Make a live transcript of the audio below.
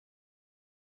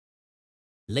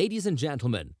Ladies and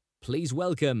gentlemen, please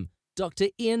welcome Dr.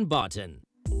 Iain Barton.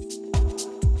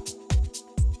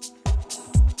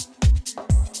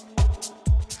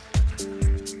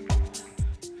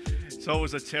 It's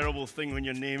always a terrible thing when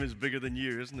your name is bigger than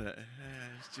you, isn't it?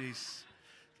 Jeez, it's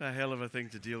a hell of a thing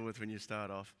to deal with when you start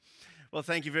off. Well,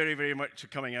 thank you very, very much for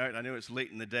coming out. I know it's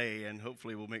late in the day, and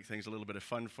hopefully we'll make things a little bit of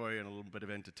fun for you and a little bit of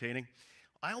entertaining.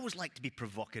 I always like to be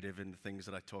provocative in the things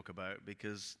that I talk about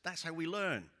because that's how we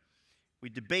learn. We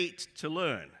debate to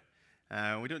learn.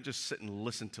 We don't just sit and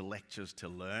listen to lectures to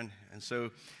learn. And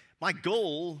so my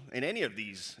goal in any of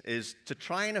these is to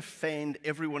try and offend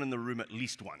everyone in the room at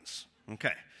least once.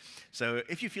 Okay. So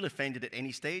if you feel offended at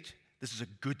any stage, this is a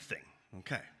good thing.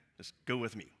 Okay. Just go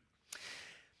with me.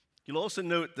 You'll also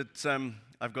note that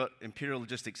I've got Imperial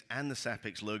Logistics and the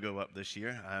SAPIX logo up this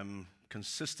year.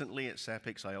 Consistently at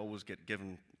SAPIX, I always get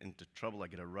given into trouble. I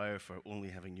get a row for only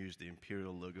having used the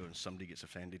Imperial logo and somebody gets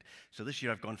offended. So this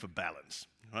year I've gone for balance.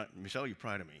 All right, Michelle, you're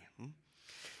proud of me. I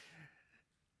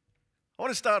want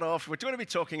to start off, we're going to be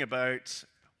talking about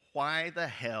why the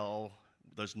hell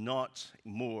there's not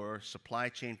more supply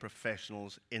chain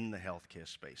professionals in the healthcare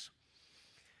space.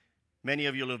 Many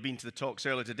of you will have been to the talks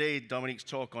earlier today, Dominique's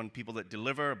talk on people that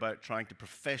deliver, about trying to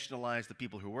professionalize the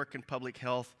people who work in public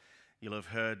health. You'll have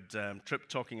heard Trip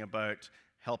talking about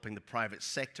helping the private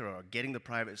sector or getting the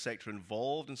private sector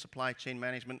involved in supply chain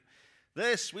management.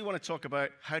 We want to talk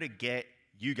about how to get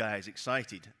you guys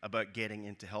excited about getting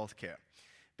into healthcare,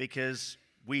 because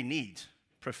we need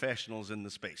professionals in the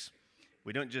space.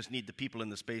 We don't just need the people in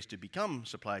the space to become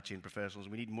supply chain professionals,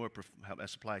 we need more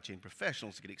supply chain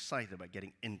professionals to get excited about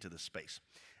getting into the space.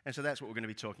 And so that's what we're going to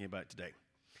be talking about today.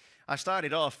 I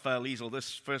started off, Liesl,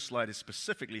 this first slide is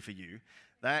specifically for you.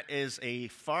 That is a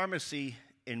pharmacy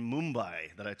in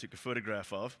Mumbai that I took a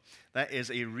photograph of. That is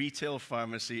a retail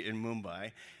pharmacy in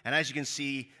Mumbai. And as you can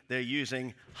see, they're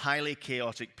using highly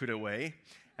chaotic put away.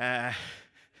 And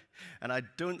I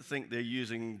don't think they're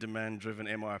using demand-driven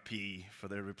MRP for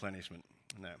their replenishment.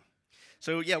 No.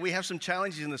 So yeah, we have some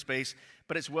challenges in the space,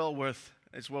 but it's well worth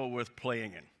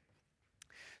playing in.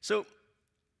 So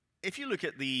if you look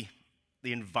at the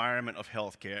environment of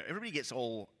healthcare, everybody gets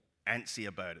all antsy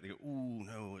about it. They go, ooh,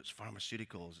 no, it's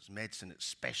pharmaceuticals, it's medicine, it's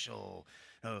special.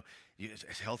 No,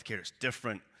 it's healthcare, it's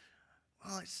different.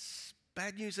 Well,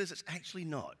 bad news is it's actually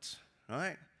not,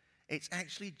 right? It's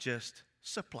actually just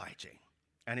supply chain.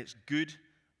 And it's good,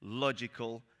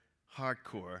 logical,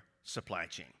 hardcore supply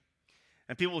chain.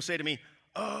 And people will say to me,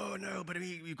 oh, no, but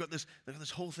we've got this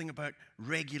whole thing about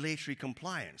regulatory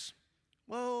compliance.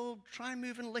 Well, try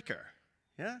moving liquor,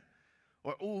 yeah?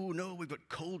 Or, oh, no, we've got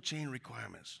cold chain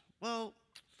requirements. Well,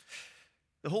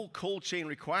 the whole cold chain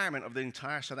requirement of the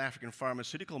entire South African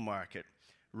pharmaceutical market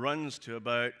runs to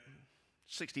about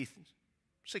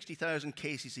 60,000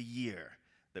 cases a year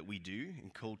that we do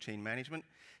in cold chain management.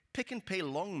 Pick and Pay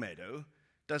Longmeadow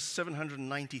does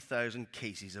 790,000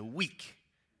 cases a week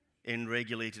in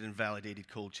regulated and validated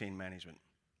cold chain management.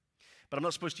 But I'm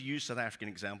not supposed to use South African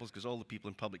examples because all the people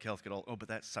in public health get all, oh, but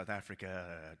that's South Africa,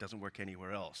 it doesn't work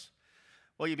anywhere else.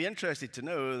 Well, you'd be interested to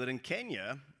know that in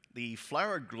Kenya, the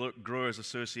Flower Growers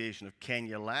Association of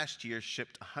Kenya last year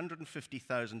shipped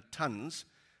 150,000 tons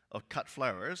of cut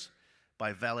flowers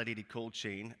by validated cold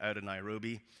chain out of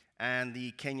Nairobi, and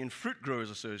the Kenyan Fruit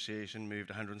Growers Association moved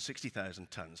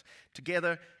 160,000 tons,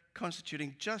 together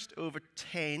constituting just over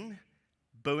 10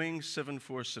 Boeing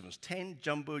 747s, 10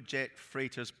 jumbo jet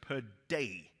freighters per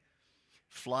day,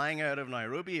 flying out of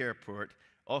Nairobi Airport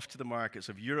off to the markets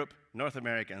of Europe, North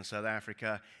America, and South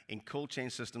Africa in cold chain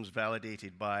systems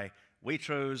validated by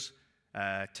Waitrose,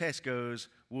 Tesco's,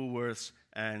 Woolworths,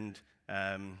 and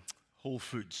Whole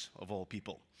Foods, of all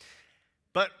people.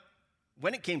 But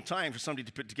when it came time for somebody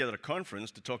to put together a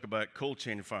conference to talk about cold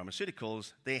chain and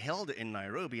pharmaceuticals, they held it in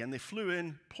Nairobi, and they flew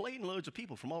in plane loads of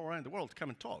people from all around the world to come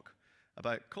and talk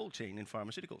about cold chain and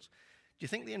pharmaceuticals. Do you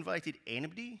think they invited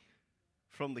anybody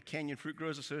from the Kenyan Fruit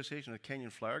Growers Association or the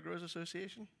Kenyan Flower Growers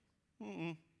Association?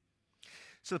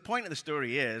 So the point of the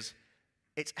story is,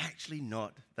 it's actually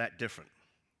not that different.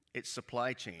 It's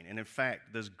supply chain. And in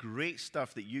fact, there's great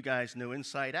stuff that you guys know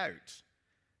inside out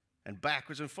and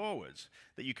backwards and forwards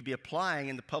that you could be applying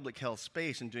in the public health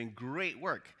space and doing great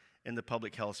work in the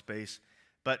public health space.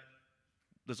 But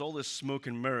there's all this smoke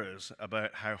and mirrors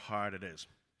about how hard it is.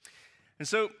 And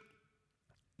so,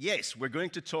 yes, we're going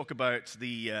to talk about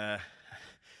the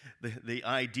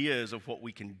ideas of what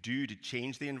we can do to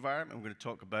change the environment. We're going to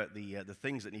talk about the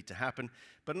things that need to happen.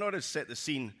 But in order to set the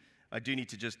scene, I do need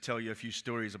to just tell you a few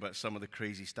stories about some of the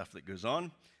crazy stuff that goes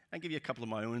on and give you a couple of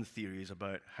my own theories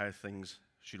about how things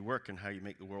should work and how you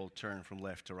make the world turn from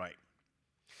left to right.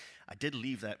 I did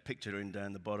leave that picture in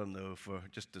down the bottom, though, for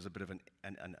just as a bit of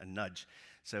a nudge.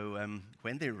 So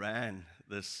when they ran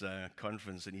this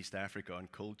conference in East Africa on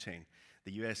cold chain,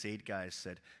 the USAID guys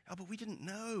said, "Oh, but we didn't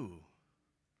know."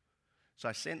 So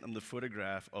I sent them the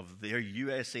photograph of their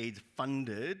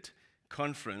USAID-funded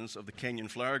conference of the Kenyan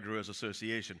Flower Growers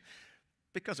Association.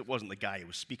 Because it wasn't the guy who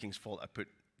was speaking's fault, I put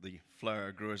the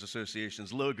Flower Growers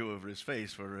Association's logo over his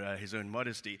face for his own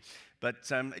modesty. But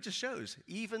it just shows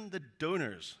even the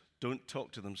donors don't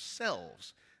talk to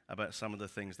themselves about some of the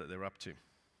things that they're up to.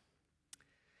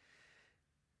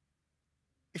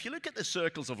 If you look at the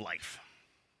circles of life,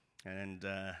 and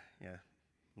yeah,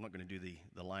 I'm not going to do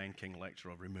the Lion King lecture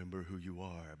of remember who you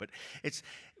are, but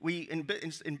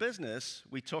in business,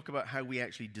 we talk about how we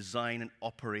actually design and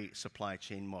operate supply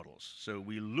chain models. So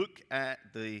we look at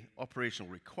the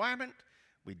operational requirement,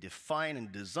 we define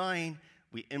and design,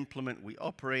 we implement, we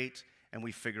operate, and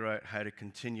we figure out how to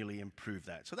continually improve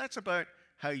that. So that's about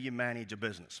how you manage a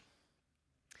business.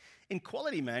 In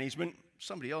quality management,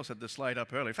 somebody else had the slide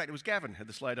up earlier. In fact, it was Gavin had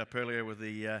the slide up earlier with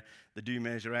the Do,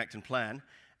 Measure, Act, and Plan.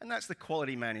 And that's the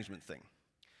quality management thing.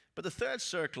 But the third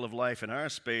circle of life in our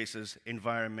space is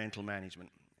environmental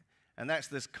management. And that's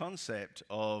this concept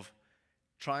of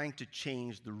trying to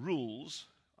change the rules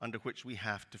under which we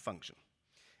have to function.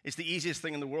 It's the easiest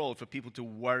thing in the world for people to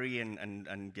worry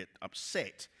and get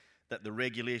upset that the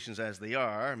regulations as they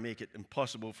are make it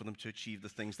impossible for them to achieve the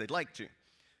things they'd like to.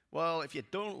 Well, if you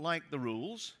don't like the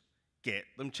rules, get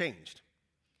them changed.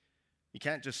 You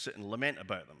can't just sit and lament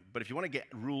about them. But if you want to get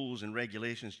rules and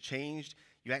regulations changed,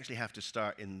 you actually have to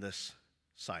start in this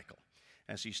cycle.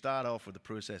 And so you start off with the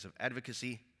process of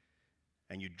advocacy,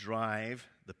 and you drive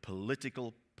the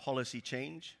political policy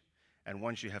change. And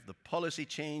once you have the policy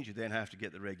change, you then have to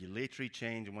get the regulatory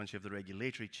change. And once you have the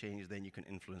regulatory change, then you can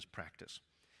influence practice.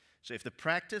 So if the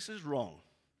practice is wrong,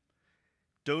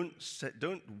 don't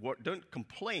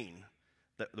complain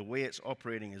that the way it's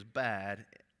operating is bad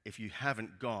if you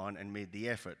haven't gone and made the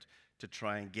effort to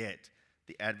try and get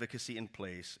the advocacy in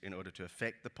place in order to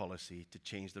affect the policy, to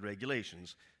change the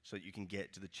regulations, so that you can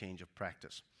get to the change of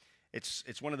practice.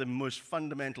 It's one of the most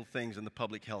fundamental things in the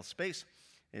public health space,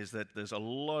 is that there's a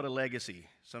lot of legacy.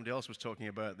 Somebody else was talking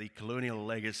about the colonial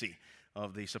legacy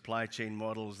of the supply chain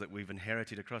models that we've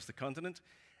inherited across the continent.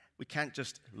 We can't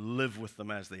just live with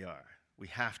them as they are. We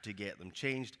have to get them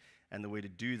changed, and the way to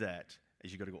do that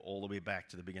is you've got to go all the way back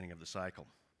to the beginning of the cycle.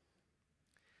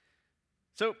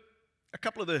 So, a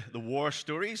couple of the war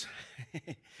stories,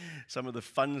 some of the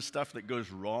fun stuff that goes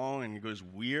wrong and goes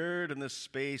weird in this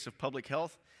space of public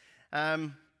health.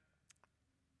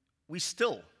 We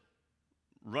still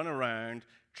run around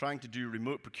trying to do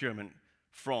remote procurement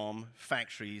from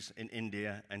factories in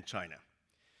India and China.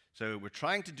 So we're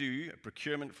trying to do a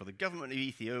procurement for the government of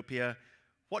Ethiopia.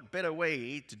 What better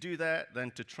way to do that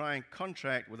than to try and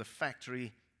contract with a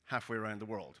factory halfway around the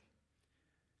world?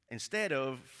 Instead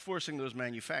of forcing those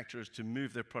manufacturers to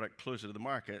move their product closer to the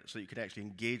market so you could actually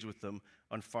engage with them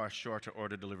on far shorter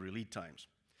order delivery lead times.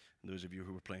 And those of you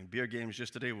who were playing beer games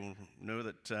yesterday will know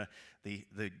that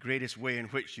the greatest way in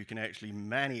which you can actually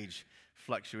manage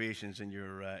fluctuations in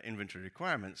your inventory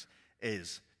requirements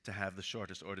is to have the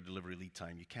shortest order delivery lead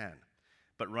time you can.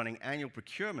 But running annual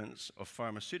procurements of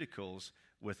pharmaceuticals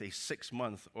with a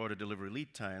 6-month order delivery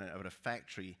lead time out of a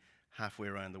factory halfway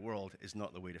around the world is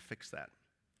not the way to fix that.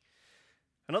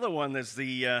 Another one is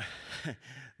the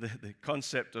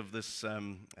concept of this,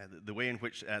 the way in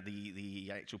which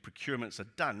the actual procurements are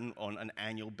done on an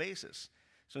annual basis.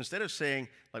 So instead of saying,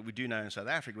 like we do now in South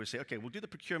Africa, we say, okay, we'll do the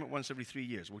procurement once every 3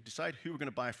 years. We'll decide who we're going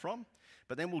to buy from,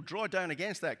 but then we'll draw down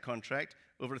against that contract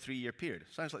over a 3-year period.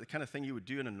 Sounds like the kind of thing you would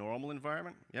do in a normal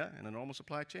environment, yeah, in a normal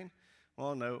supply chain.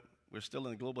 Well, no, we're still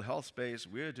in the global health space.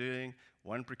 We're doing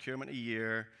one procurement a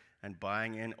year and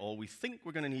buying in all we think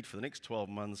we're going to need for the next 12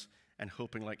 months and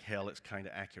hoping like hell it's kind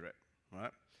of accurate,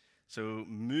 right? So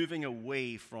moving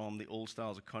away from the old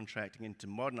styles of contracting into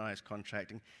modernized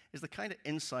contracting is the kind of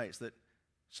insights that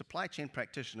supply chain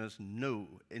practitioners know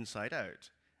inside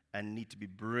out and need to be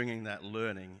bringing that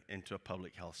learning into a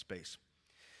public health space.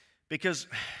 Because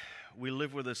we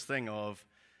live with this thing of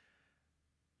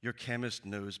your chemist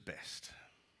knows best.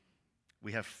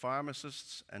 We have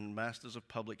pharmacists and masters of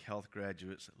public health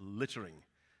graduates littering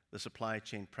the supply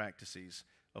chain practices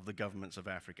of the governments of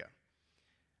Africa.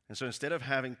 And so instead of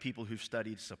having people who've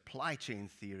studied supply chain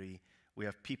theory, we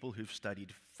have people who've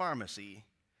studied pharmacy,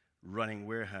 running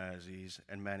warehouses,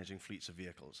 and managing fleets of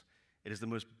vehicles. It is the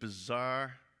most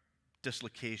bizarre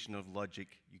dislocation of logic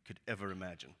you could ever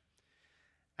imagine.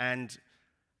 And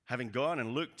having gone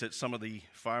and looked at some of the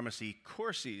pharmacy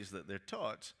courses that they're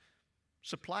taught,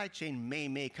 Supply chain may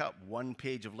make up 1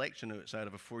 page of lecture notes out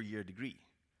of a 4-year degree,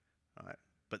 right?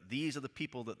 But these are the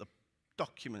people that the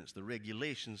documents, the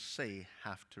regulations say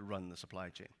have to run the supply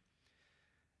chain.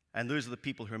 And those are the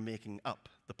people who are making up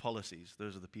the policies.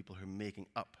 Those are the people who are making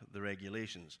up the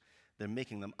regulations. They're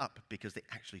making them up because they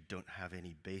actually don't have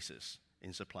any basis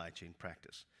in supply chain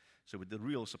practice. So with the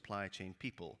real supply chain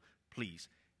people, please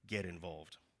get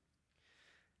involved.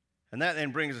 And that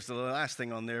then brings us to the last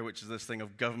thing on there, which is this thing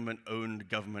of government-owned,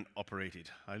 government-operated.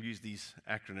 I use these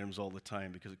acronyms all the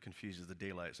time because it confuses the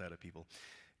daylights out of people.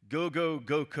 GO-GO,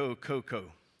 GOCO,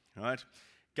 COCO, all right?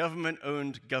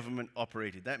 Government-owned,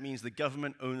 government-operated. That means the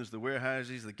government owns the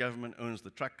warehouses, the government owns the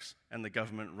trucks, and the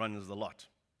government runs the lot.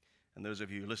 And those of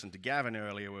you who listened to Gavin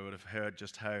earlier would have heard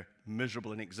just how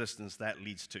miserable an existence that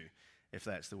leads to, if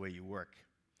that's the way you work.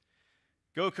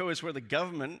 GOCO is where the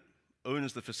government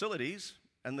owns the facilities,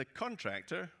 and the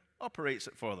contractor operates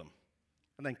it for them.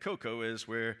 And then COCO is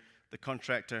where the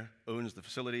contractor owns the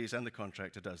facilities and the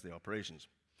contractor does the operations.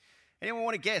 Anyone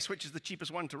want to guess which is the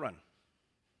cheapest one to run?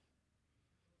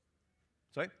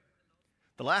 Sorry?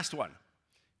 The last one. Do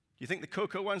you think the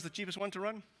COCO one's the cheapest one to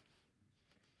run?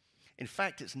 In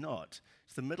fact, it's not.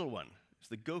 It's the middle one. It's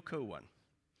the GOCO one.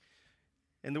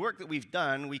 In the work that we've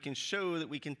done, we can show that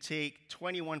we can take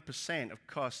 21% of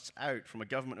costs out from a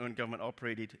government-owned,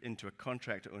 government-operated into a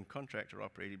contractor-owned,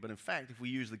 contractor-operated. But in fact, if we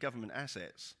use the government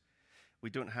assets, we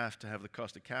don't have to have the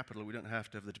cost of capital, we don't have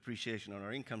to have the depreciation on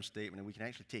our income statement, and we can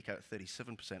actually take out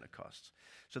 37% of costs.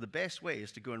 So the best way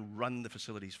is to go and run the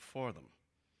facilities for them,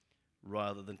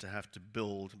 rather than to have to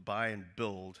buy and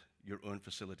build your own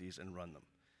facilities and run them,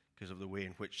 because of the way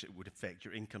in which it would affect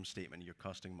your income statement and your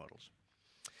costing models.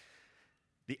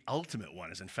 The ultimate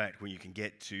one is, in fact, when you can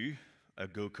get to a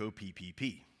GOCO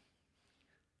PPP.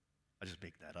 I just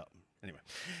make that up. Anyway,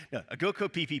 no, a GOCO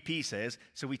PPP says,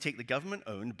 so we take the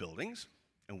government-owned buildings,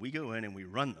 and we go in and we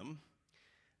run them,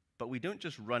 but we don't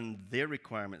just run their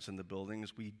requirements in the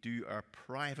buildings, we do our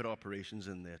private operations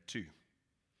in there too.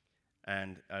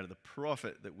 And out of the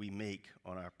profit that we make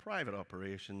on our private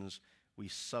operations, we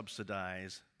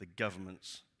subsidize the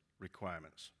government's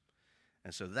requirements.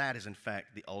 And so that is, in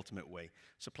fact, the ultimate way.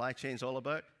 Supply chain is all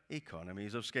about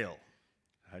economies of scale.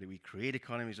 How do we create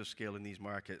economies of scale in these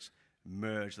markets,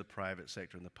 merge the private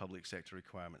sector and the public sector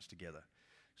requirements together?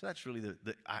 So that's really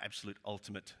the absolute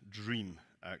ultimate dream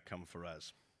outcome for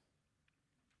us.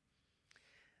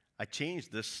 I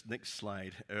changed this next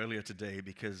slide earlier today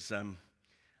because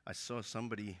I saw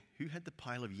somebody who had the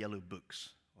pile of yellow books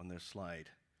on their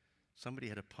slide. Somebody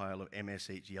had a pile of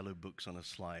MSH yellow books on a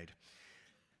slide.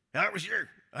 That was you.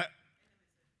 It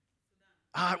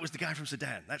was the guy from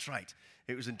Sudan. That's right.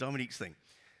 It was in Dominique's thing.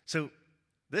 So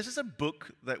this is a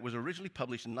book that was originally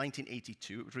published in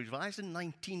 1982. It was revised in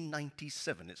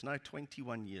 1997. It's now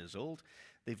 21 years old.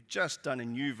 They've just done a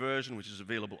new version, which is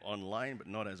available online, but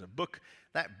not as a book.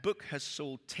 That book has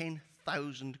sold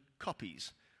 10,000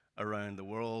 copies around the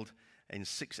world in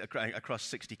across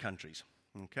 60 countries.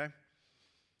 Okay?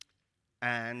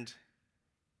 And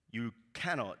you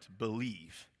cannot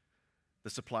believe the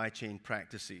supply chain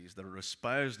practices that are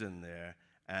espoused in there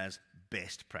as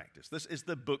best practice. This is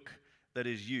the book that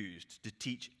is used to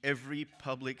teach every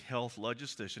public health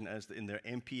logistician in their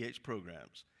MPH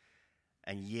programs.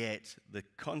 And yet, the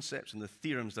concepts and the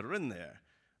theorems that are in there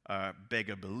beg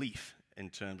a belief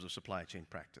in terms of supply chain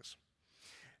practice.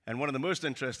 And one of the most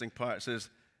interesting parts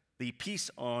is the piece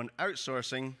on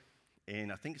outsourcing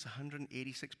I think it's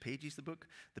 186 pages, the book.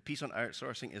 The piece on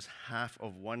outsourcing is half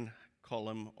of one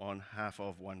column on half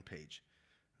of one page.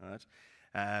 Right?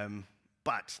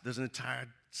 But there's an entire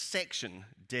section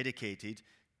dedicated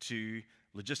to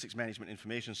logistics management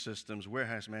information systems,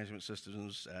 warehouse management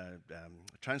systems,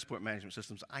 transport management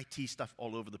systems, IT stuff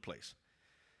all over the place.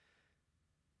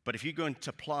 But if you go and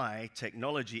apply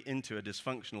technology into a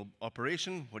dysfunctional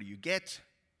operation, what do you get?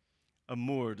 A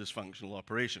more dysfunctional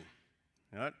operation.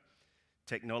 Right?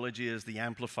 Technology is the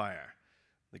amplifier,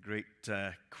 the great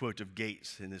quote of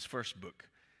Gates in his first book.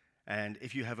 And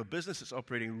if you have a business that's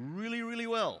operating really, really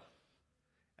well,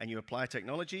 and you apply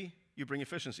technology, you bring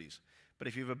efficiencies. But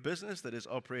if you have a business that is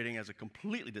operating as a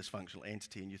completely dysfunctional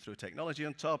entity and you throw technology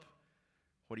on top,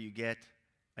 what do you get?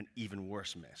 An even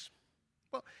worse mess.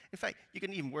 Well, in fact, you get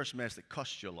an even worse mess that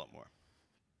costs you a lot more.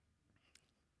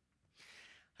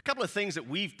 A couple of things that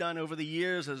we've done over the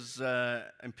years as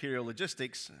Imperial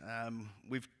Logistics,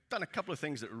 we've done a couple of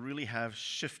things that really have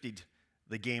shifted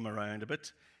the game around a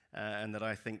bit and that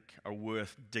I think are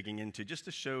worth digging into just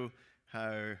to show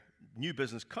how new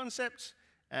business concepts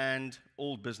and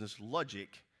old business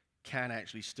logic can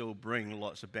actually still bring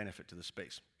lots of benefit to the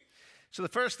space. So the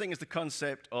first thing is the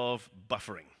concept of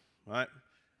buffering. right?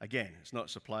 Again, it's not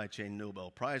supply chain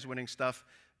Nobel Prize winning stuff,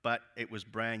 but it was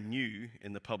brand new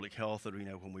in the public health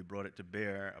arena when we brought it to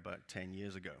bear about 10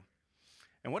 years ago.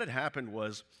 And what had happened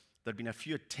was there'd been a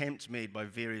few attempts made by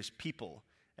various people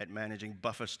at managing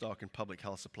buffer stock and public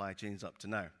health supply chains up to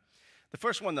now. The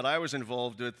first one that I was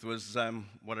involved with was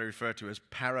what I refer to as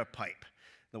Parapipe,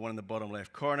 the one in the bottom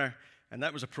left corner. And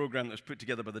that was a program that was put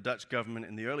together by the Dutch government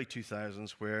in the early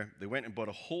 2000s, where they went and bought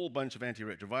a whole bunch of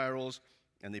antiretrovirals,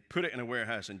 and they put it in a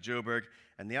warehouse in Joburg.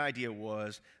 And the idea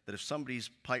was that if somebody's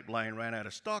pipeline ran out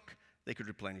of stock, they could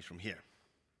replenish from here.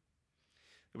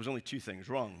 There was only two things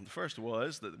wrong. The first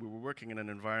was that we were working in an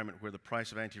environment where the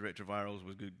price of antiretrovirals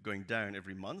was going down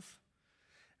every month.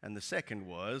 And the second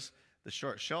was the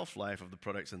short shelf life of the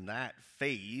products in that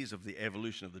phase of the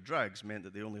evolution of the drugs meant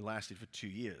that they only lasted for 2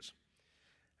 years.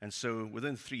 And so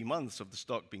within 3 months of the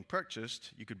stock being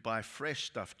purchased, you could buy fresh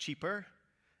stuff cheaper,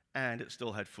 and it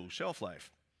still had full shelf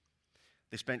life.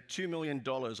 They spent $2 million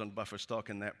on buffer stock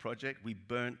in that project. We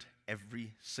burnt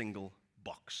every single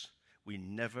box. We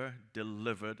never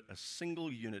delivered a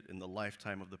single unit in the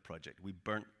lifetime of the project. We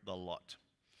burnt the lot.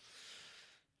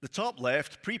 The top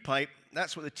left, pre-pipe,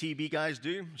 that's what the TB guys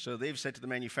do. So they've said to the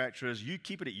manufacturers, you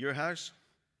keep it at your house,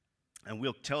 and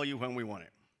we'll tell you when we want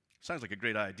it. Sounds like a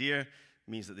great idea. It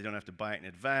means that they don't have to buy it in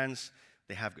advance.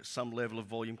 They have got some level of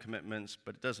volume commitments,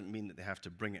 but it doesn't mean that they have to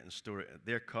bring it and store it at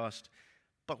their cost.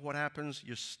 But what happens?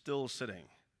 You're still sitting,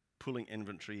 pulling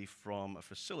inventory from a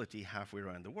facility halfway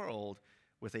around the world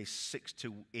with a 6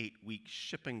 to 8 week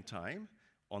shipping time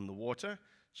on the water.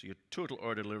 So your total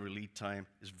order delivery lead time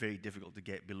is very difficult to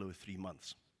get below 3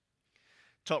 months.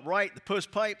 Top right, the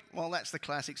post-pipe, well, that's the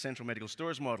classic central medical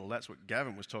stores model. That's what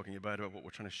Gavin was talking about what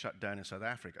we're trying to shut down in South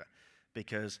Africa,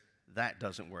 because that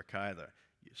doesn't work either,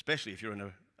 especially if you're in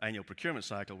an annual procurement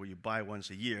cycle where you buy once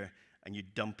a year and you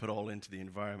dump it all into the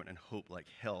environment and hope like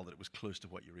hell that it was close to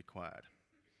what you required.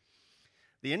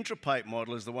 The intra-pipe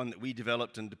model is the one that we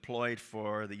developed and deployed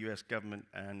for the US government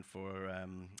and for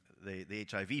the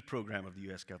HIV program of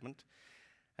the US government.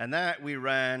 And that we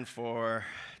ran for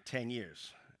 10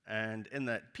 years. And in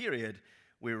that period,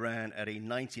 we ran at a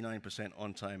 99%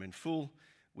 on time in full.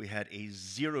 We had a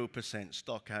 0%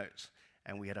 stock outs,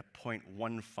 and we had a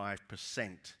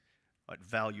 0.15%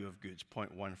 value of goods,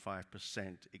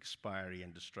 0.15% expiry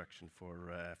and destruction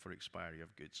for expiry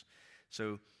of goods.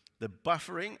 So the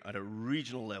buffering at a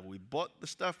regional level, we bought the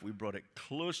stuff, we brought it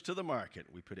close to the market.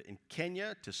 We put it in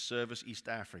Kenya to service East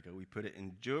Africa. We put it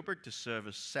in Joburg to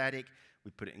service SADC.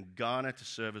 We put it in Ghana to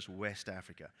service West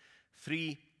Africa.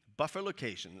 3 buffer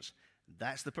locations.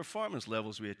 That's the performance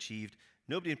levels we achieved.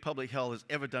 Nobody in public health has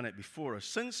ever done it before or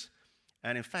since.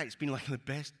 And in fact, it's been like the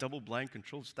best double-blind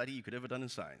controlled study you could ever done in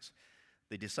science.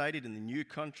 They decided in the new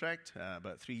contract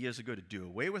about 3 years ago to do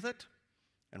away with it.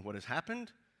 And what has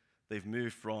happened? They've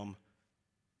moved from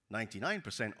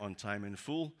 99% on time in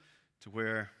full to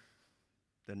where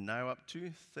they're now up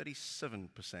to 37%,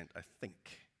 I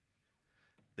think.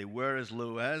 They were as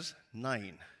low as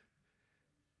 9.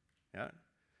 Yeah?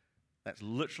 That's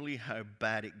literally how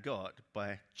bad it got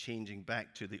by changing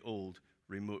back to the old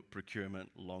remote procurement,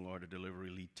 long order delivery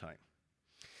lead time.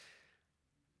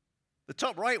 The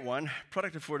top right one,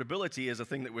 product affordability, is a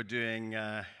thing that we're doing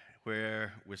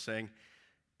where we're saying,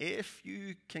 if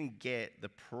you can get the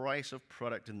price of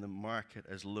product in the market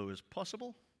as low as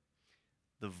possible,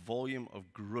 the volume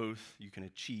of growth you can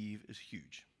achieve is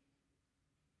huge.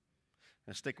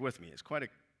 Now stick with me. It's quite a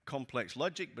complex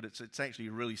logic, but it's actually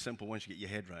really simple once you get your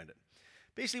head around it.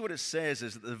 Basically what it says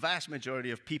is that the vast majority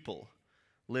of people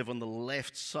live on the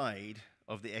left side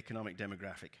of the economic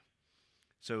demographic.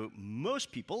 So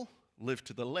most people live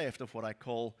to the left of what I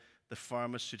call the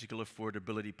pharmaceutical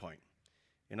affordability point.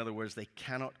 In other words, they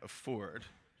cannot afford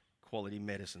quality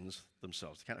medicines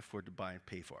themselves. They can't afford to buy and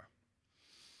pay for.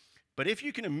 But if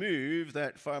you can move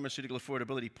that pharmaceutical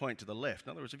affordability point to the left,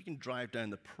 in other words, if you can drive down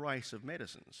the price of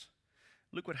medicines,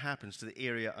 look what happens to the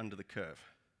area under the curve.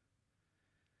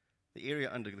 The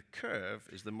area under the curve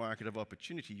is the market of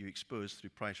opportunity you expose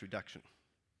through price reduction.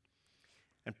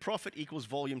 And profit equals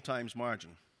volume times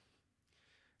margin.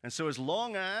 And so as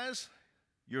long as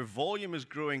your volume is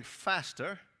growing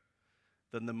faster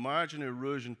than the margin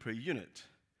erosion per unit,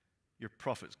 your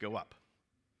profits go up.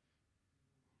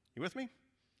 You with me?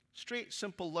 Straight,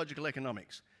 simple, logical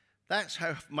economics. That's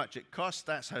how much it costs.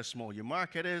 That's how small your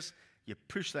market is. You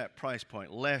push that price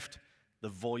point left, the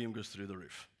volume goes through the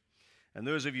roof. And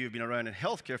those of you who've been around in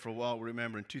healthcare for a while will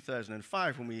remember in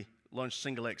 2005 when we launched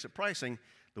single exit pricing,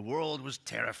 the world was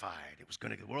terrified.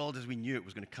 The world as we knew it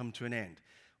was going to come to an end.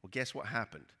 Well, guess what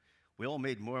happened? We all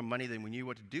made more money than we knew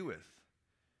what to do with,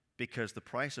 because the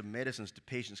price of medicines to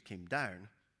patients came down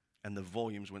and the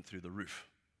volumes went through the roof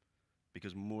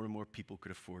because more and more people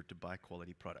could afford to buy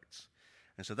quality products.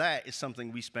 And so that is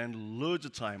something we spend loads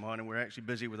of time on, and we're actually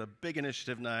busy with a big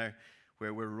initiative now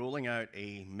where we're rolling out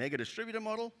a mega distributor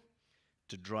model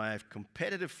to drive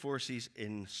competitive forces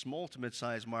in small to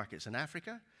mid-sized markets in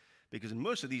Africa, because in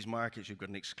most of these markets you've got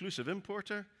an exclusive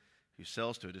importer who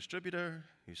sells to a distributor,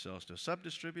 who sells to a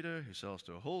sub-distributor, who sells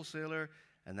to a wholesaler,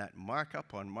 and that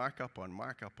markup on markup on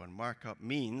markup on markup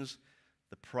means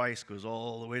the price goes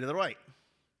all the way to the right.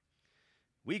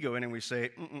 We go in and we say,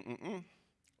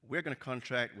 we're going to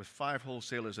contract with 5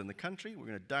 wholesalers in the country, we're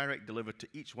going to direct deliver to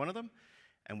each one of them,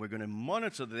 and we're going to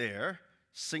monitor their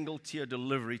single-tier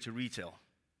delivery to retail.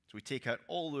 So we take out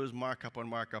all those markup on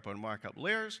markup on markup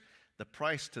layers, the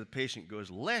price to the patient goes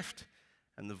left,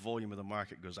 and the volume of the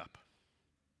market goes up.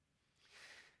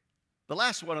 The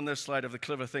last one on this slide of the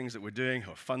clever things that we're doing,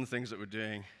 or fun things that we're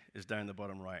doing, is down the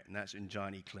bottom right, and that's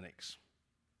Njani Clinics.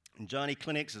 Njani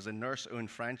Clinics is a nurse-owned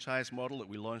franchise model that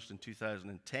we launched in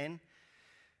 2010.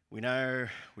 We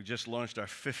just launched our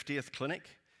 50th clinic.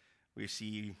 We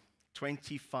see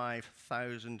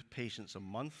 25,000 patients a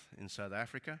month in South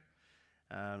Africa.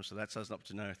 So that's us up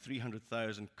to now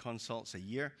 300,000 consults a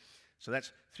year. So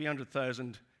that's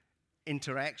 300,000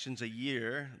 interactions a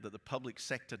year that the public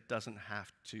sector doesn't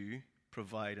have to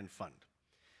provide and fund.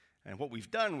 And what we've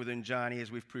done with Njani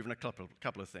is we've proven a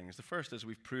couple of things. The first is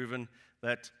we've proven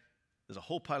that there's a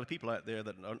whole pile of people out there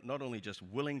that are not only just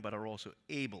willing, but are also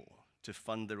able to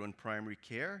fund their own primary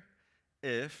care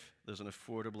if there's an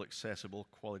affordable, accessible,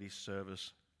 quality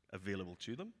service available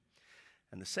to them.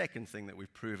 And the second thing that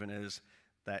we've proven is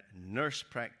that nurse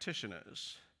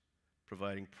practitioners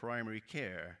providing primary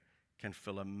care can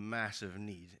fill a massive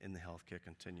need in the healthcare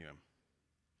continuum.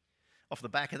 Off the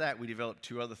back of that, we developed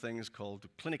 2 other things called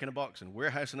Clinic in a Box and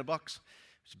Warehouse in a Box,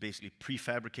 which is basically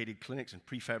prefabricated clinics and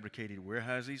prefabricated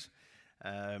warehouses.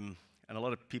 And a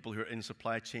lot of people who are in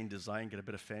supply chain design get a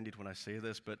bit offended when I say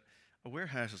this, but a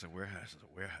warehouse is a warehouse is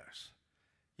a warehouse.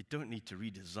 You don't need to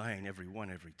redesign every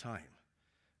one every time.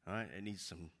 All right? It needs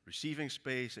some receiving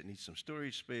space, it needs some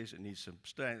storage space, it needs some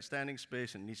standing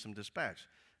space, and it needs some dispatch.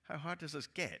 How hard does this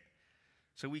get?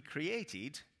 So we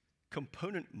created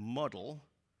component model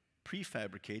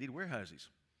prefabricated warehouses.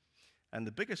 And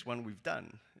the biggest one we've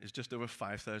done is just over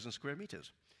 5,000 square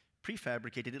meters.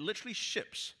 Prefabricated, it literally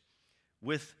ships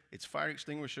with its fire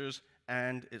extinguishers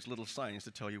and its little signs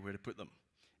to tell you where to put them.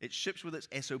 It ships with its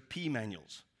SOP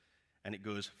manuals, and it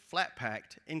goes flat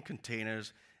packed in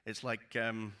containers. It's like,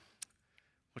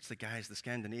 what's the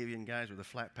Scandinavian guys with the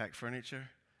flat pack furniture?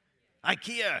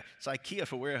 IKEA. It's IKEA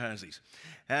for warehouses.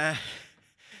 And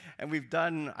we've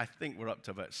done, I think we're up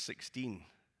to about 16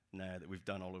 now that we've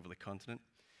done all over the continent.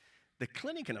 The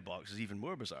Clinic in a Box is even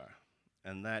more bizarre,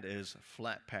 and that is a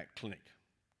flat pack clinic.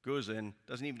 Goes in,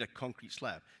 doesn't even need a concrete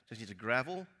slab, just needs a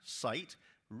gravel site,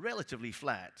 relatively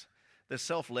flat. They're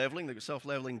self-leveling, they've got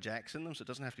self-leveling jacks in them, so it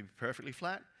doesn't have to be perfectly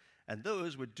flat. And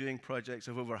those were doing projects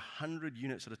of over 100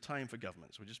 units at a time for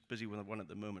governments. We're just busy with one at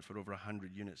the moment for over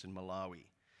 100 units in Malawi.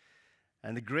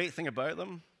 And the great thing about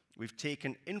them, we've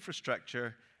taken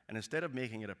infrastructure, and instead of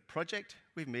making it a project,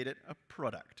 we've made it a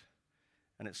product.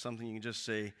 And it's something you can just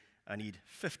say, I need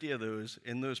 50 of those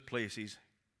in those places,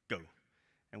 go.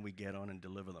 And we get on and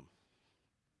deliver them.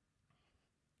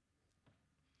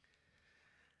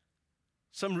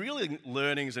 Some real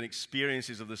learnings and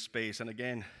experiences of this space, and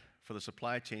again, for the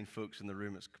supply chain folks in the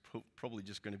room, it's probably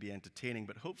just going to be entertaining,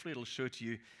 but hopefully it'll show to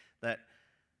you that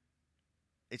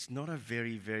it's not a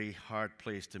very, very hard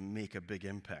place to make a big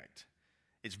impact.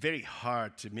 It's very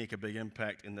hard to make a big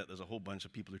impact in that there's a whole bunch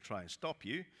of people who try and stop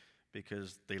you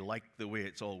because they like the way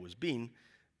it's always been.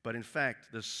 But in fact,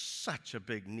 there's such a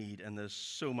big need and there's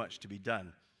so much to be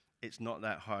done. It's not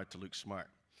that hard to look smart.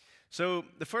 So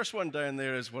the first one down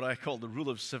there is what I call the rule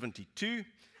of 72.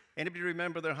 Anybody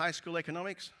remember their high school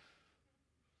economics?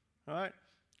 All right.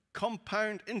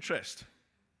 Compound interest.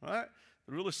 All right.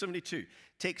 The rule of 72.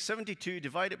 Take 72,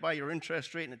 divide it by your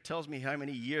interest rate, and it tells me how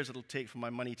many years it'll take for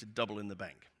my money to double in the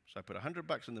bank. So I put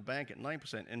 $100 in the bank at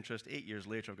 9% interest. 8 years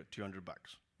later, I've got $200.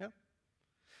 Yeah.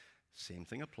 Same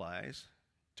thing applies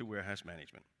to warehouse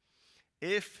management.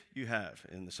 If you have,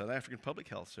 in the South African Public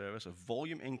Health Service, a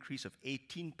volume increase of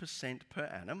 18% per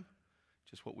annum,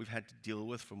 which is what we've had to deal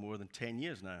with for more than 10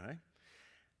 years now, right?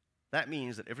 That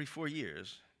means that every 4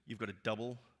 years, you've got to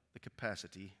double the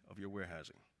capacity of your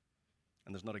warehousing.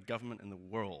 And there's not a government in the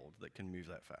world that can move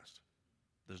that fast.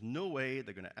 There's no way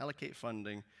they're going to allocate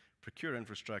funding, procure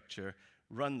infrastructure,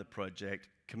 run the project,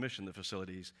 commission the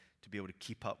facilities to be able to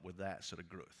keep up with that sort of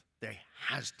growth. There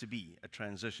has to be a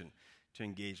transition to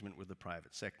engagement with the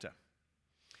private sector.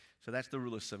 So that's the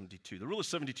rule of 72. The rule of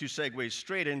 72 segues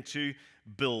straight into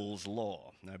Bill's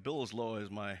Law. Now, Bill's Law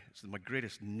is my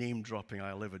greatest name dropping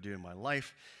I'll ever do in my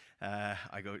life.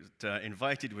 I got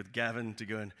invited with Gavin to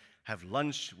go and have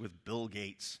lunch with Bill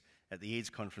Gates at the AIDS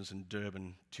conference in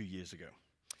Durban 2 years ago.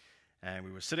 And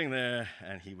we were sitting there,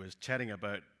 and he was chatting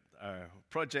about our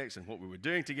projects and what we were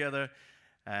doing together.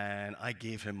 And I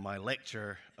gave him my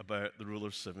lecture about the rule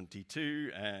of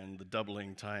 72 and the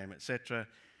doubling time, etc.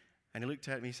 And he looked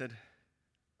at me and said,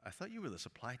 "I thought you were the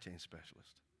supply chain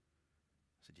specialist."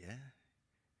 I said, "Yeah."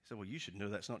 He said, "Well, you should know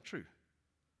that's not true."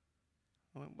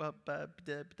 I went, "Well,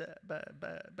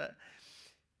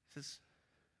 He says,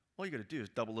 "All you got to do is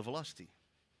double the velocity."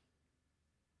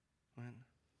 I went,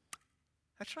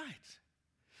 "That's right."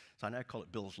 So I now call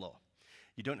it Bill's Law.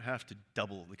 You don't have to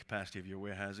double the capacity of your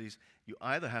warehouses. You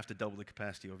either have to double the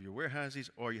capacity of your warehouses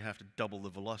or you have to double the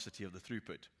velocity of the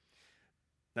throughput.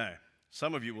 Now,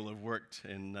 some of you will have worked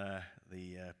in the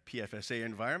PFSA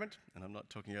environment, and I'm not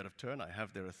talking out of turn. I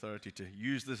have their authority to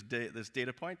use this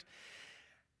data point.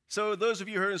 So those of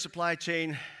you who are in supply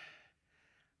chain,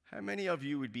 how many of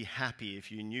you would be happy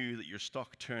if you knew that your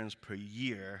stock turns per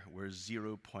year were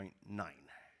 0.9?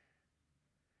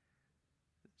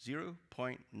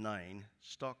 0.9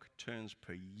 stock turns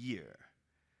per year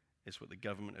is what the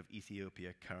government of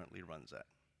Ethiopia currently runs at.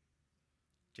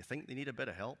 Do you think they need a bit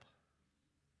of help?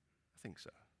 I think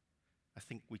so. I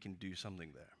think we can do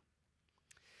something there.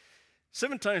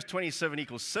 7 times 27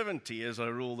 equals 70 is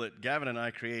a rule that Gavin and I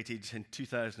created in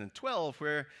 2012,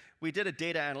 where we did a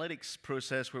data analytics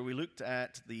process where we looked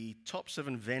at the top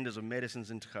 7 vendors of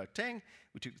medicines in Gauteng.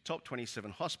 We took the top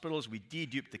 27 hospitals, we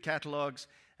deduped the catalogs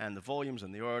and the volumes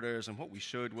and the orders, and what we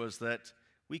showed was that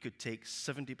we could take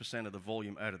 70% of the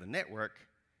volume out of the network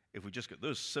if we just got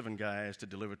those 7 guys to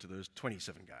deliver to those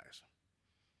 27 guys.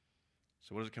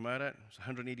 So what does it come out at? It's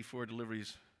 184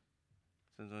 deliveries.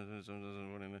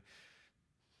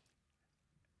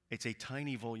 It's a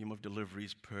tiny volume of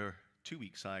deliveries per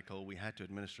 2-week cycle. We had to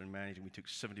administer and manage, and we took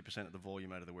 70% of the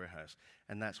volume out of the warehouse.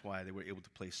 And that's why they were able to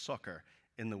play soccer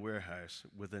in the warehouse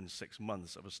within 6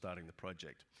 months of us starting the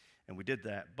project. And we did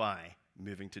that by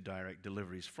moving to direct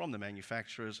deliveries from the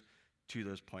manufacturers to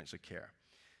those points of care.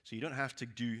 So you don't have to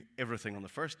do everything on the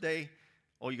first day.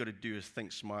 All you got to do is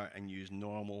think smart and use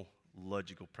normal,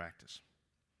 logical practice.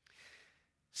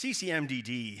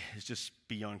 CCMDD is just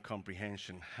beyond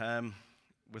comprehension.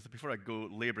 Before I go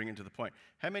laboring into the point,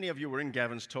 how many of you were in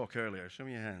Gavin's talk earlier? Show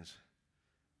me your hands.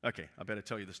 Okay, I better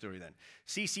tell you the story then.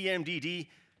 CCMDD,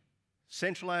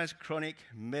 centralized chronic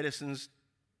medicines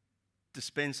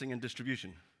dispensing and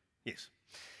distribution. Yes.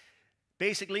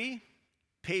 Basically,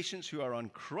 patients who are on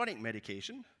chronic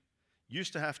medication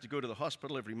used to have to go to the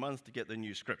hospital every month to get their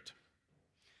new script.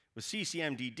 With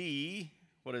CCMDD,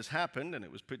 what has happened, and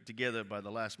it was put together by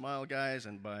the Last Mile guys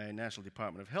and by National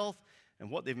Department of Health, and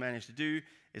what they've managed to do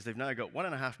is they've now got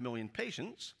 1.5 million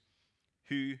patients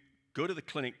who go to the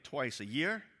clinic twice a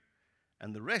year,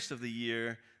 and the rest of the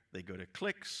year they go to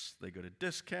Clicks, they go to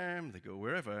Discam, they go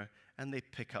wherever, and they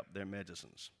pick up their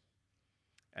medicines.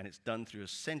 And it's done through a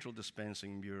central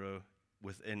dispensing bureau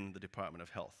within the Department of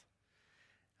Health.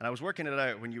 And I was working it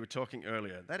out when you were talking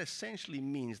earlier. That essentially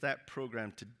means that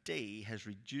program today has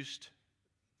reduced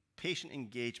patient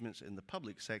engagements in the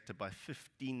public sector by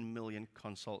 15 million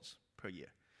consults per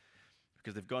year,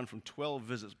 because they've gone from 12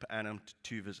 visits per annum to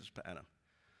 2 visits per annum.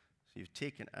 So you've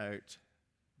taken out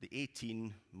the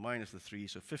 18 minus the 3,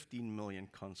 so 15 million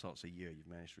consults a year you've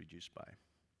managed to reduce by.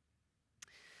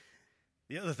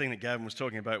 The other thing that Gavin was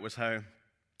talking about was how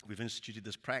we've instituted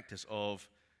this practice of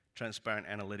transparent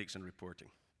analytics and reporting.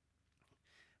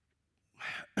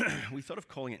 We thought of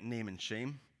calling it name and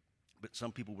shame, but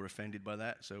some people were offended by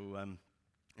that, so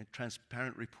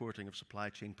transparent reporting of supply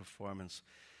chain performance.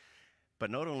 But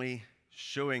not only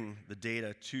showing the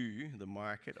data to the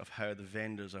market of how the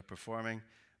vendors are performing,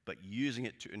 but using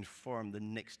it to inform the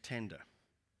next tender.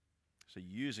 So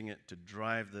using it to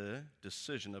drive the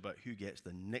decision about who gets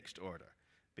the next order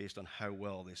based on how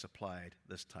well they supplied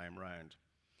this time round.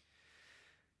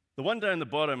 The one down the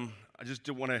bottom, I just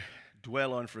don't want to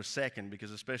dwell on for a second,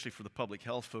 because especially for the public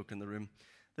health folk in the room,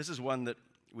 this is one that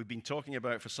we've been talking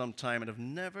about for some time and have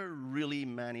never really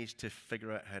managed to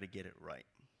figure out how to get it right.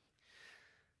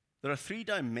 There are 3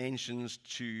 dimensions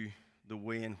to the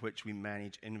way in which we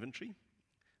manage inventory.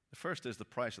 The first is the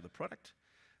price of the product.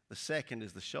 The second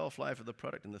is the shelf life of the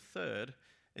product. And the third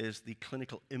is the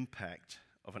clinical impact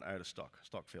of an out-of-stock,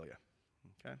 stock failure.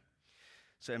 Okay?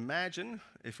 So imagine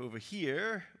if over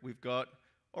here we've got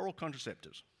oral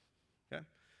contraceptives. Okay?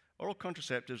 Oral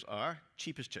contraceptives are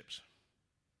cheap as chips.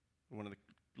 One of the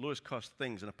lowest cost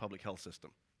things in a public health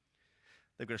system.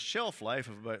 they've got a shelf life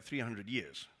of about 300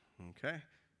 years, okay?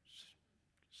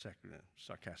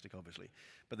 Sarcastic, obviously.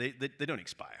 But they don't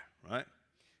expire, right?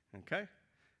 Okay?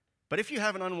 But if you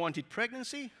have an unwanted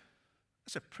pregnancy,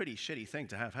 that's a pretty shitty thing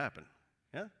to have happen,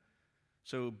 yeah?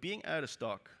 So being out of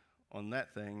stock on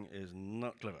that thing is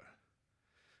not clever.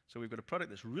 So we've got a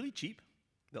product that's really cheap,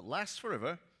 that lasts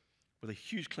forever, with a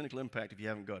huge clinical impact if you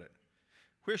haven't got it.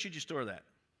 Where should you store that?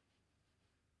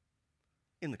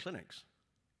 In the clinics.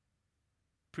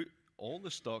 Put all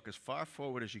the stock as far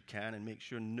forward as you can and make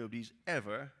sure nobody's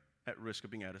ever at risk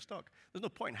of being out of stock. There's no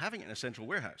point in having it in a central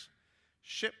warehouse.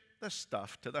 Ship the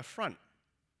stuff to the front.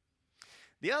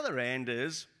 The other end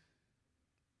is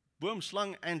worm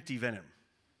slung antivenom.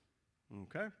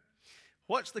 Okay?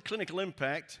 What's the clinical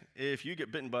impact if you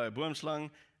get bitten by a worm slung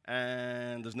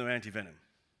and there's no antivenom?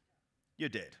 You're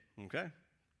dead. Okay?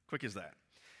 Quick as that.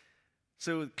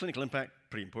 So clinical impact,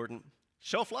 pretty important.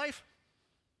 Shelf life?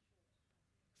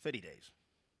 30 days.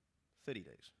 30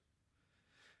 days.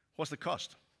 What's the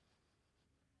cost?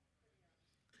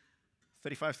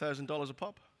 $35,000 a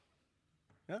pop?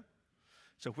 Yeah?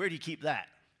 So where do you keep that?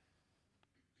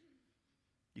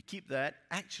 You keep that,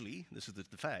 actually, this is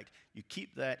the fact, you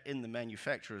keep that in the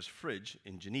manufacturer's fridge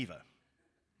in Geneva.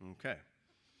 Okay.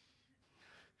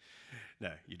 No,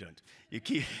 you don't. You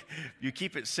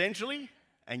keep it centrally,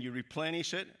 and you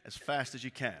replenish it as fast as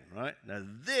you can, right? Now,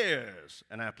 there's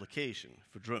an application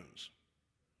for drones,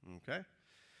 okay?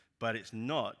 But it's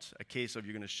not a case of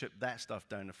you're going to ship that stuff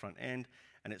down the front end,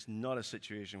 and it's not a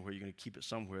situation where you're going to keep it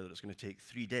somewhere that it's going to take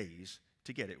 3 days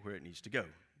to get it where it needs to go,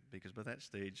 because by that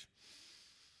stage,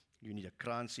 you need a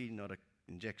currency, not an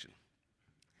injection.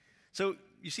 So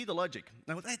you see the logic.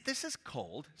 Now, this is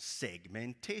called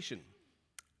segmentation.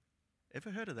 Ever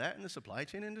heard of that in the supply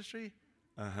chain industry?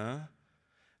 Uh-huh.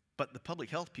 But the public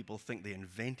health people think they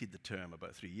invented the term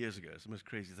about 3 years ago. It's the most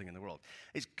crazy thing in the world.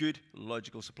 It's good,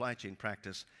 logical supply chain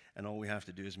practice, and all we have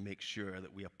to do is make sure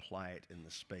that we apply it in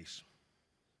the space.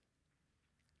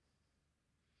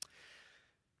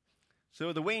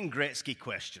 So the Wayne Gretzky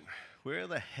question, where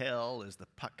the hell is the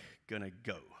puck going to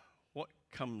go? What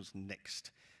comes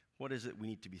next? What is it we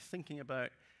need to be thinking about,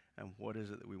 and what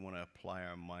is it that we want to apply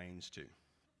our minds to?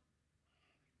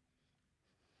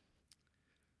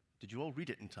 Did you all read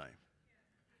it in time?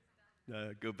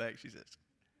 No, go back, she says.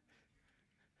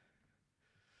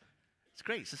 It's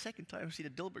great. It's the second time I've seen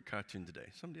a Dilbert cartoon today.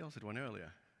 Somebody else had one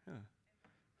earlier. Yeah.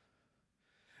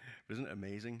 But isn't it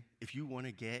amazing? If you want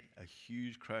to get a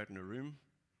huge crowd in a room,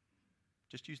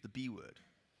 just use the B word,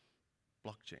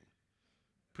 blockchain.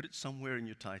 Put it somewhere in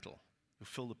your title. You'll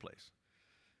fill the place.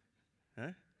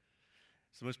 Huh?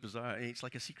 It's the most bizarre. It's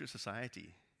like a secret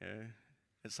society.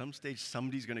 At some stage,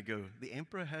 somebody's going to go, the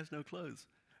emperor has no clothes.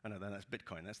 Oh, no, that's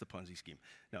Bitcoin. That's the Ponzi scheme.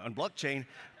 Now, on blockchain,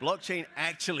 blockchain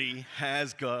actually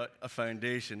has got a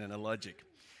foundation and a logic.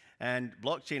 And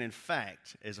blockchain, in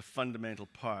fact, is a fundamental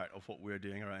part of what we're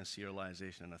doing around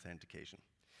serialization and authentication.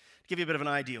 To give you a bit of an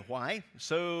idea why,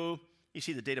 so you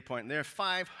see the data point there,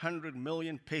 500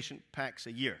 million patient packs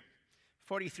a year,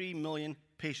 43 million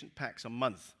patient packs a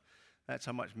month. That's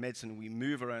how much medicine we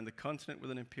move around the continent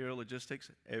within Imperial Logistics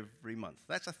every month.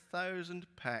 That's 1,000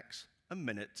 packs a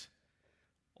minute,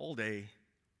 all day,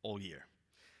 all year.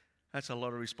 That's a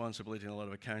lot of responsibility and a lot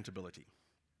of accountability.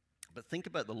 But think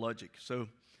about the logic. So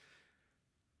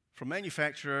from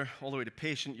manufacturer all the way to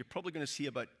patient, you're probably going to see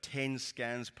about 10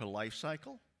 scans per life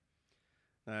cycle.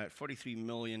 Now, at 43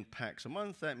 million packs a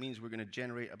month, that means we're going to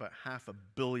generate about 500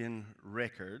 million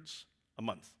records a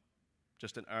month,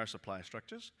 just in our supply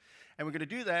structures. And we're going to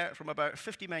do that from about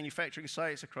 50 manufacturing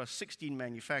sites across 16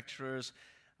 manufacturers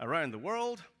around the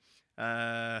world,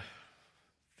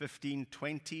 15,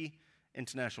 20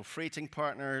 international freighting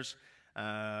partners,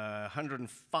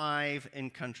 105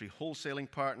 in-country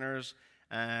wholesaling partners,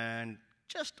 and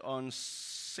just on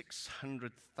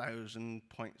 600,000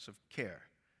 points of care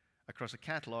across a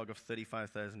catalog of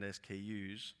 35,000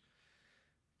 SKUs.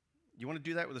 You want to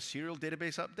do that with a serial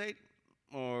database update?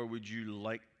 Or would you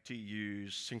like to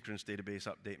use synchronous database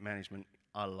update management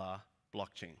a la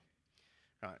blockchain?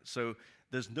 All right, so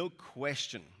there's no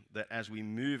question that as we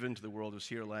move into the world of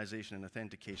serialization and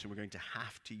authentication, we're going to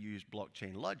have to use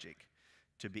blockchain logic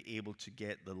to be able to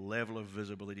get the level of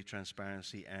visibility,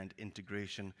 transparency, and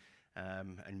integration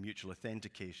and mutual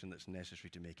authentication that's necessary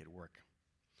to make it work.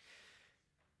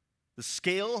 The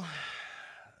scale,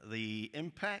 the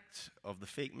impact of the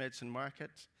fake medicine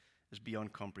market is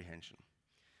beyond comprehension.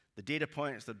 The data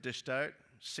points that are dished out,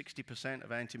 60%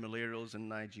 of anti-malarials in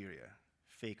Nigeria,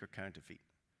 fake or counterfeit.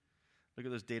 Look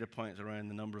at those data points around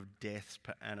the number of deaths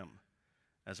per annum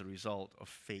as a result of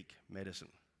fake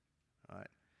medicine. All right?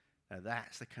 Now,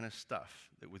 that's the kind of stuff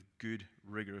that with good,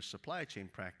 rigorous supply chain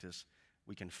practice,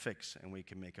 we can fix and we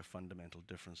can make a fundamental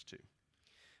difference to.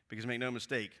 Because make no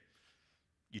mistake,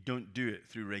 you don't do it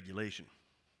through regulation.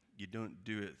 You don't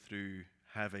do it through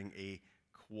having a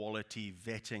quality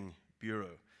vetting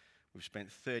bureau. We've spent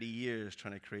 30 years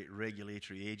trying to create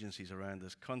regulatory agencies around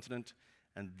this continent,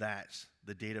 and that's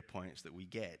the data points that we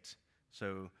get.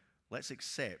 So let's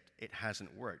accept it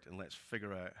hasn't worked, and let's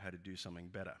figure out how to do something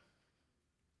better.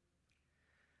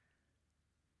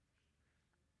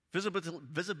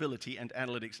 Visibility and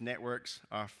analytics networks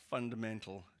are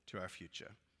fundamental to our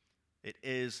future. It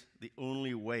is the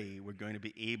only way we're going to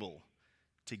be able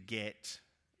to get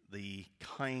the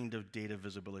kind of data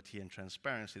visibility and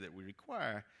transparency that we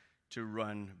require to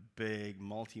run big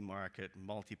multi-market,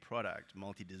 multi-product,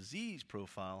 multi-disease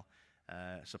profile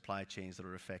supply chains that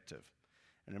are effective.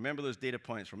 And remember those data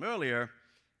points from earlier,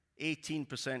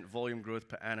 18% volume growth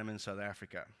per annum in South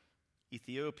Africa.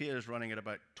 Ethiopia is running at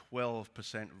about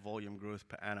 12% volume growth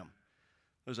per annum.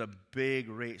 Those are big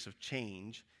rates of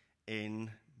change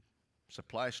in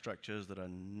supply structures that are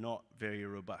not very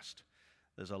robust.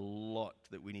 There's a lot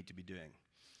that we need to be doing.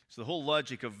 So the whole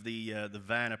logic of the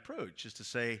VAN approach is to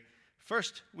say,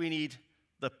 first, we need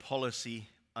the policy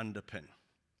underpin.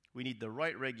 We need the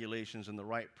right regulations and the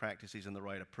right practices and the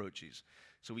right approaches.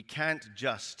 So we can't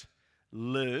just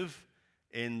live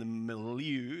in the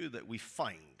milieu that we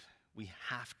find. We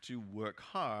have to work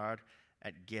hard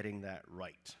at getting that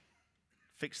right.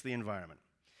 Fix the environment.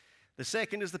 The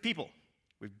second is the people.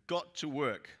 We've got to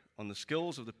work on the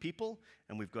skills of the people,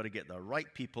 and we've got to get the right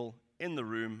people in the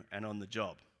room and on the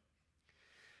job.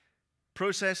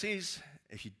 Processes,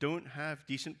 if you don't have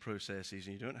decent processes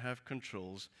and you don't have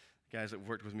controls, guys that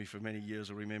worked with me for many years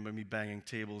will remember me banging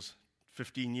tables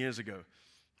 15 years ago.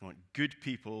 I want good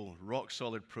people,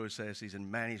 rock-solid processes, and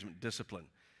management discipline.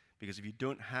 Because if you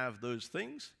don't have those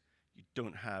things, you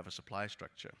don't have a supply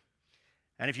structure.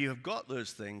 And if you have got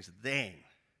those things, then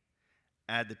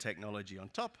add the technology on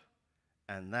top,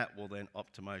 and that will then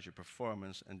optimize your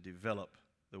performance and develop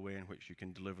the way in which you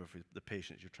can deliver for the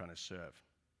patients you're trying to serve.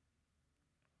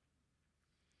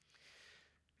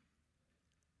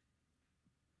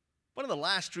 One of the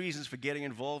last reasons for getting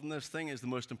involved in this thing is the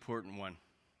most important one.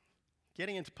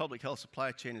 Getting into public health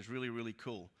supply chain is really, really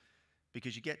cool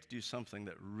because you get to do something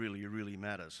that really, really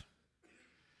matters.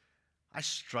 I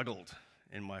struggled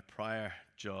in my prior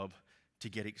job to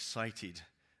get excited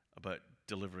about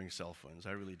delivering cell phones.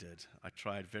 I really did. I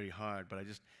tried very hard, but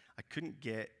I couldn't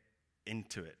get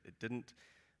into it. It didn't.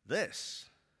 This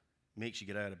makes you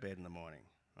get out of bed in the morning,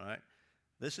 right?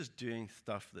 This is doing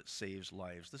stuff that saves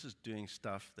lives. This is doing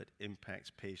stuff that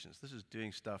impacts patients. This is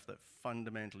doing stuff that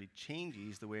fundamentally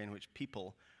changes the way in which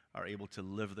people are able to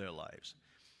live their lives.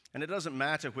 And it doesn't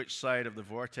matter which side of the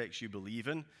vortex you believe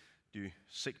in. Do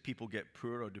sick people get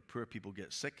poor or do poor people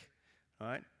get sick?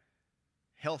 Right?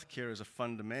 Healthcare is a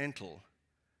fundamental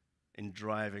in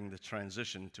driving the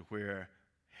transition to where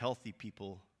healthy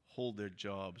people hold their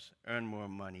jobs, earn more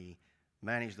money,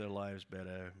 manage their lives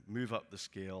better, move up the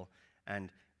scale,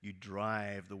 and you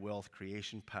drive the wealth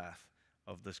creation path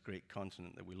of this great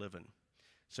continent that we live in.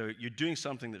 So you're doing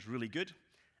something that's really good,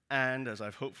 and as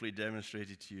I've hopefully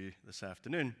demonstrated to you this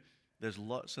afternoon, there's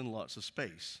lots and lots of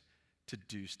space to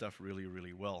do stuff really,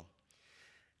 really well.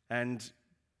 And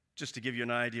just to give you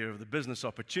an idea of the business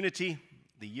opportunity,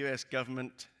 the US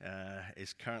government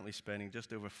is currently spending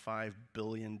just over $5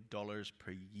 billion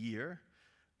per year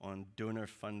on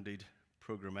donor-funded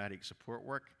programmatic support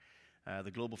work.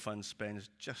 The Global Fund spends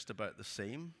just about the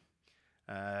same.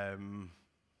 I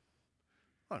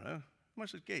don't know, how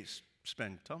much does Gates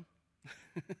spend, Tom?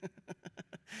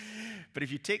 But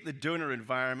if you take the donor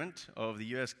environment of the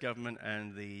US government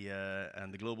and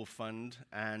the Global Fund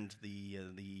and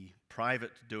the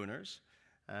private donors,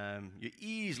 you're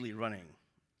easily running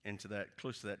into that,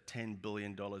 close to that $10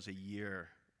 billion a year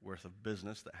worth of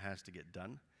business that has to get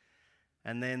done.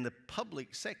 And then the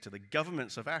public sector, the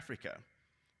governments of Africa,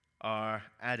 are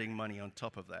adding money on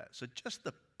top of that. So just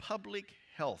the public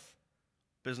health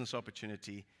business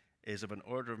opportunity is of an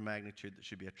order of magnitude that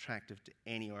should be attractive to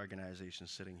any organization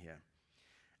sitting here.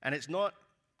 And it's not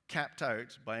capped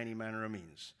out by any manner of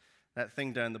means. That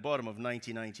thing down the bottom of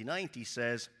 90-90-90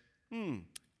 says,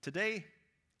 today,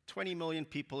 20 million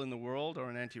people in the world are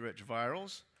on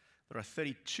antiretrovirals. There are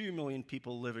 32 million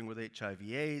people living with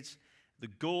HIV/AIDS. The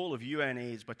goal of UN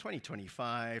AIDS by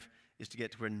 2025 is to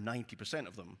get to where 90%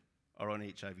 of them are on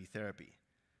HIV therapy.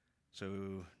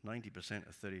 So 90%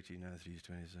 of 32, now 3 is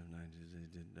 27,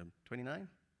 29,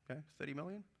 okay, 30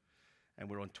 million, and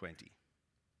we're on 20.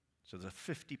 So there's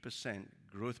a 50%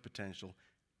 growth potential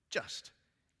just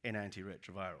in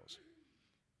antiretrovirals.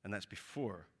 And that's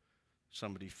before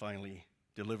somebody finally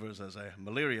delivers as a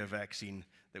malaria vaccine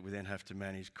that we then have to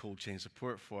manage cold chain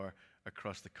support for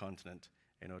across the continent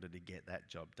in order to get that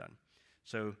job done.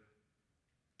 So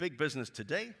big business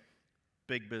today,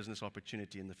 big business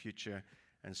opportunity in the future,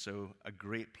 and so a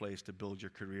great place to build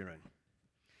your career in.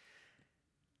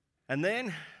 And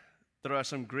then there are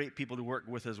some great people to work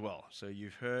with as well. So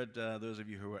you've heard, those of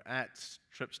you who were at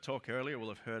Trip's talk earlier will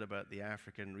have heard about the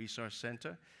African Resource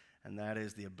Center, and that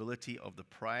is the ability of the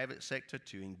private sector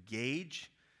to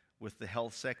engage with the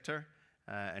health sector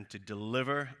and to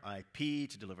deliver IP,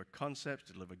 to deliver concepts,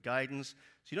 to deliver guidance.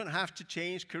 So you don't have to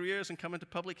change careers and come into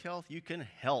public health. You can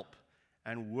help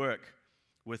and work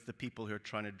with the people who are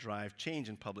trying to drive change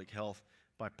in public health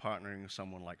by partnering with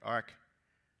someone like ARC.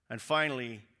 And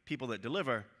finally, people that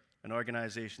deliver, an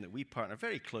organization that we partner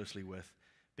very closely with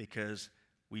because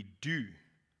we do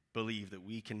believe that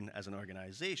we can, as an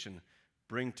organization,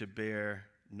 bring to bear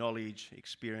knowledge,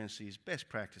 experiences, best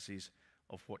practices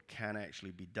of what can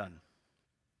actually be done.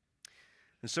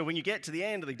 And so when you get to the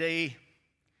end of the day,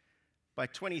 by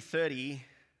 2030,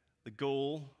 the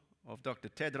goal of Dr.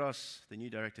 Tedros, the new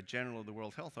Director General of the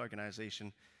World Health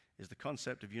Organization, is the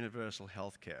concept of universal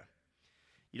health care.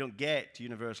 You don't get to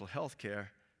universal health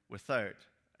care without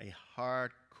a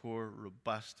hardcore,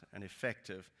 robust, and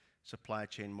effective supply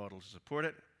chain model to support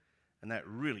it. And that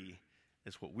really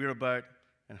is what we're about,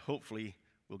 and hopefully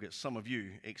we'll get some of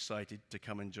you excited to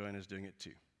come and join us doing it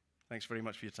too. Thanks very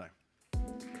much for your time.